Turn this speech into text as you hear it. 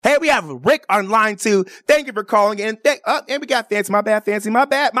we have Rick on line 2. Thank you for calling in. And we got Fancy. My bad, Fancy. My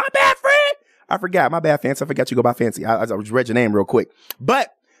bad, friend. I forgot. My bad, Fancy. I forgot you go by Fancy. I just read your name real quick.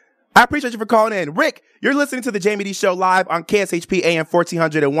 But I appreciate you for calling in. Rick, you're listening to the Jaime Dee Show live on KSHP AM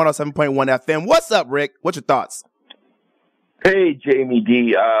 1400 and 107.1 FM. What's up, Rick? What's your thoughts? Hey, Jaime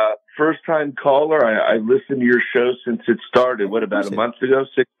Dee. First-time caller. I listened to your show since it started. What, about a month ago,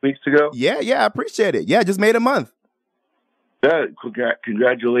 6 weeks ago? Yeah, I appreciate it. Yeah, just made a month.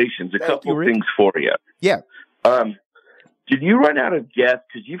 Congratulations. Thank Couple you, things for you. Yeah. Did you run out of guests?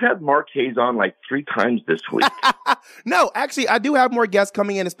 Because you've had Mark Hayes on like 3 times this week. No, actually, I do have more guests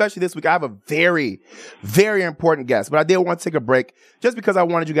coming in, especially this week. I have a very, very important guest, but I did want to take a break just because I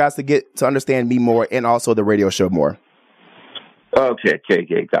wanted you guys to get to understand me more and also the radio show more. Okay,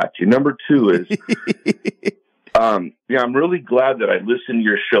 got you. Number 2 is, I'm really glad that I listened to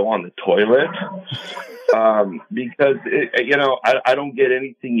your show on the toilet, because, I don't get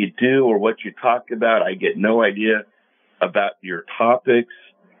anything you do or what you talk about. I get no idea about your topics.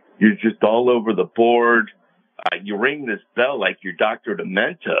 You're just all over the board. You ring this bell like you're Dr.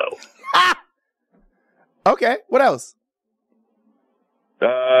 Demento. Okay, what else?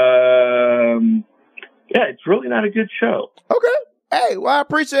 Yeah, it's really not a good show. Okay. Hey, well, I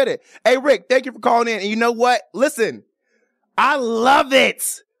appreciate it. Hey, Rick, thank you for calling in. And you know what? Listen, I love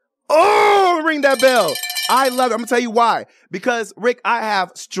it. Oh, ring that bell. I love it. I'm going to tell you why. Because, Rick, I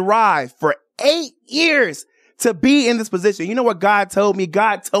have strived for 8 years to be in this position. You know what God told me?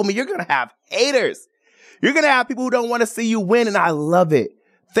 God told me you're going to have haters. You're going to have people who don't want to see you win, and I love it.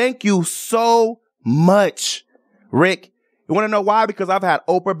 Thank you so much, Rick. You want to know why? Because I've had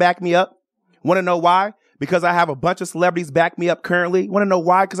Oprah back me up. Want to know why? Because I have a bunch of celebrities back me up currently. Want to know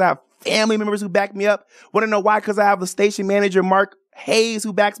why? Because I have family members who back me up. Want to know why? Because I have the station manager, Mark Hayes,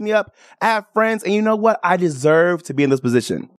 who backs me up. I have friends, and you know what? I deserve to be in this position.